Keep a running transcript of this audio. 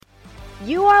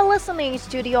You are listening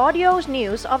to the audio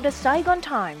news of the Saigon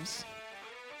Times.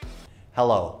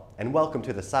 Hello, and welcome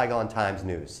to the Saigon Times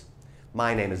News.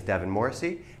 My name is Devin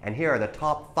Morrissey, and here are the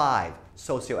top 5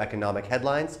 socioeconomic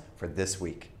headlines for this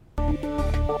week.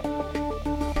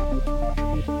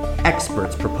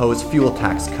 Experts propose fuel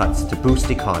tax cuts to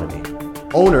boost economy.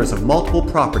 Owners of multiple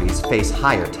properties face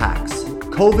higher tax.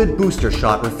 COVID booster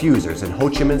shot refusers in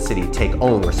Ho Chi Minh City take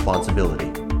own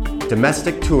responsibility.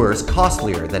 Domestic tours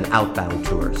costlier than outbound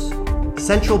tours.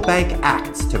 Central bank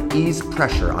acts to ease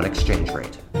pressure on exchange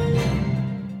rate.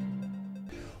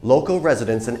 Local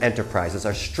residents and enterprises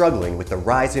are struggling with the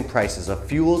rising prices of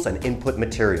fuels and input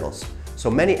materials,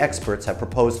 so many experts have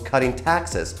proposed cutting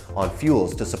taxes on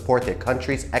fuels to support their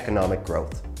country's economic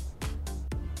growth.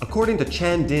 According to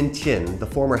Chan Din Tien, the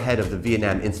former head of the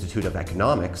Vietnam Institute of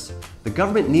Economics, the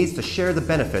government needs to share the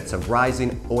benefits of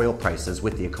rising oil prices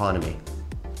with the economy.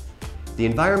 The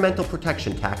environmental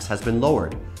protection tax has been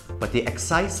lowered, but the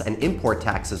excise and import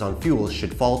taxes on fuels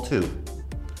should fall too.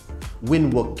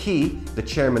 Win Wook Ki, the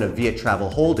chairman of Viet Travel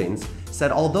Holdings,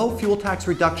 said although fuel tax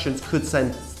reductions could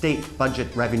send state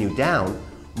budget revenue down,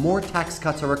 more tax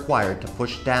cuts are required to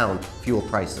push down fuel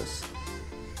prices.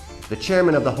 The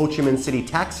chairman of the Ho Chi Minh City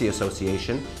Taxi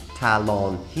Association, Ta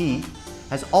Lon Hee,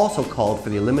 has also called for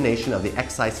the elimination of the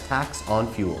excise tax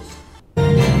on fuels.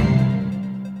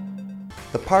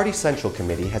 The Party Central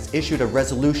Committee has issued a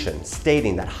resolution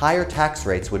stating that higher tax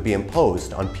rates would be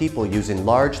imposed on people using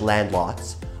large land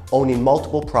lots, owning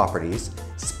multiple properties,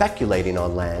 speculating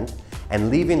on land, and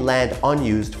leaving land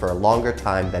unused for a longer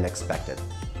time than expected.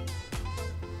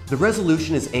 The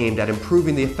resolution is aimed at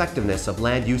improving the effectiveness of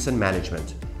land use and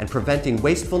management and preventing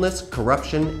wastefulness,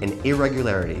 corruption, and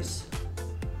irregularities.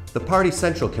 The Party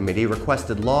Central Committee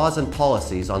requested laws and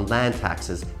policies on land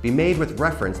taxes be made with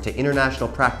reference to international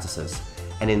practices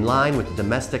and in line with the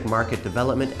domestic market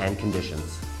development and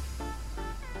conditions.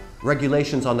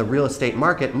 Regulations on the real estate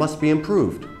market must be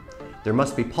improved. There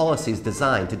must be policies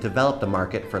designed to develop the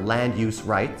market for land use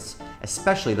rights,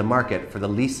 especially the market for the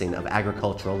leasing of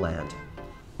agricultural land.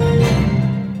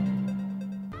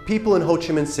 People in Ho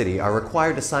Chi Minh City are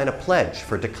required to sign a pledge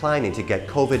for declining to get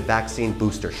COVID vaccine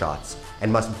booster shots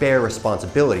and must bear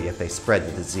responsibility if they spread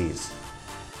the disease.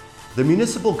 The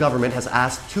municipal government has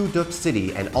asked Tu Duc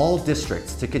City and all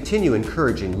districts to continue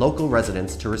encouraging local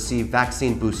residents to receive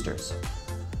vaccine boosters.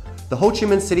 The Ho Chi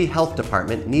Minh City Health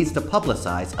Department needs to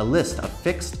publicize a list of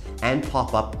fixed and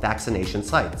pop-up vaccination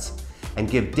sites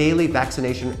and give daily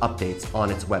vaccination updates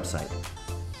on its website.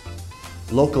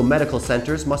 Local medical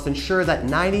centers must ensure that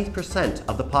 90%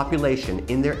 of the population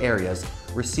in their areas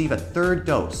receive a 3rd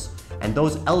dose, and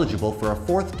those eligible for a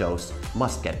 4th dose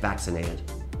must get vaccinated.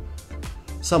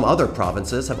 Some other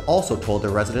provinces have also told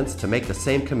their residents to make the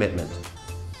same commitment.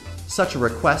 Such a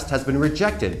request has been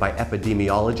rejected by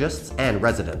epidemiologists and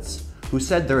residents, who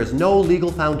said there is no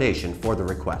legal foundation for the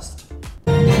request.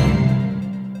 The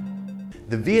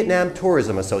Vietnam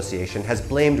Tourism Association has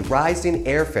blamed rising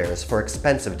airfares for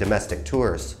expensive domestic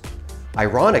tours.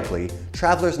 Ironically,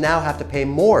 travelers now have to pay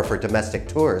more for domestic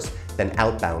tours than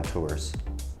outbound tours.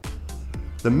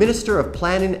 The Minister of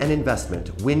Planning and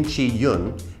Investment, Win Chi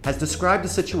Yun, has described the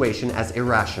situation as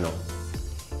irrational.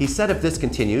 He said if this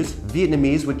continues,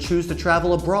 Vietnamese would choose to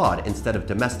travel abroad instead of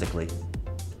domestically.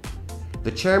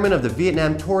 The chairman of the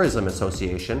Vietnam Tourism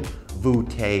Association, Vu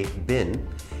Tay Bin,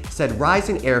 said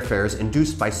rising airfares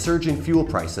induced by surging fuel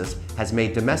prices has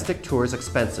made domestic tours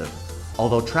expensive,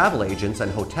 although travel agents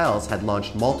and hotels had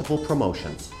launched multiple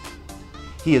promotions.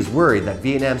 He is worried that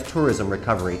Vietnam's tourism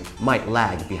recovery might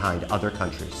lag behind other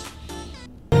countries.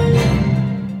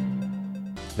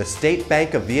 The State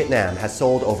Bank of Vietnam has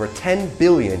sold over $10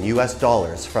 billion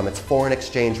from its foreign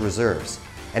exchange reserves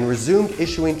and resumed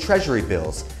issuing treasury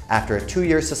bills after a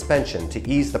 2-year suspension to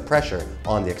ease the pressure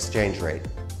on the exchange rate.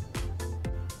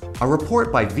 A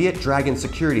report by Viet Dragon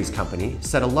Securities Company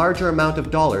said a larger amount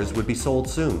of dollars would be sold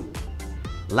soon.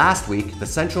 Last week, the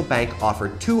central bank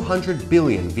offered 200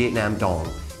 billion Vietnam dong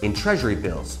in treasury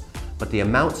bills, but the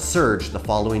amount surged the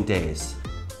following days.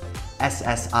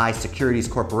 SSI Securities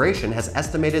Corporation has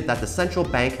estimated that the central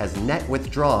bank has net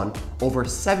withdrawn over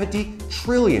 70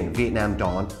 trillion Vietnam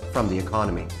dong from the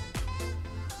economy.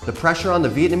 The pressure on the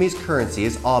Vietnamese currency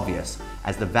is obvious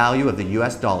as the value of the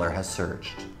US dollar has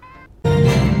surged.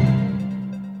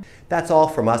 That's all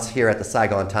from us here at the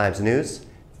Saigon Times News.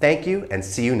 Thank you and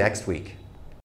see you next week.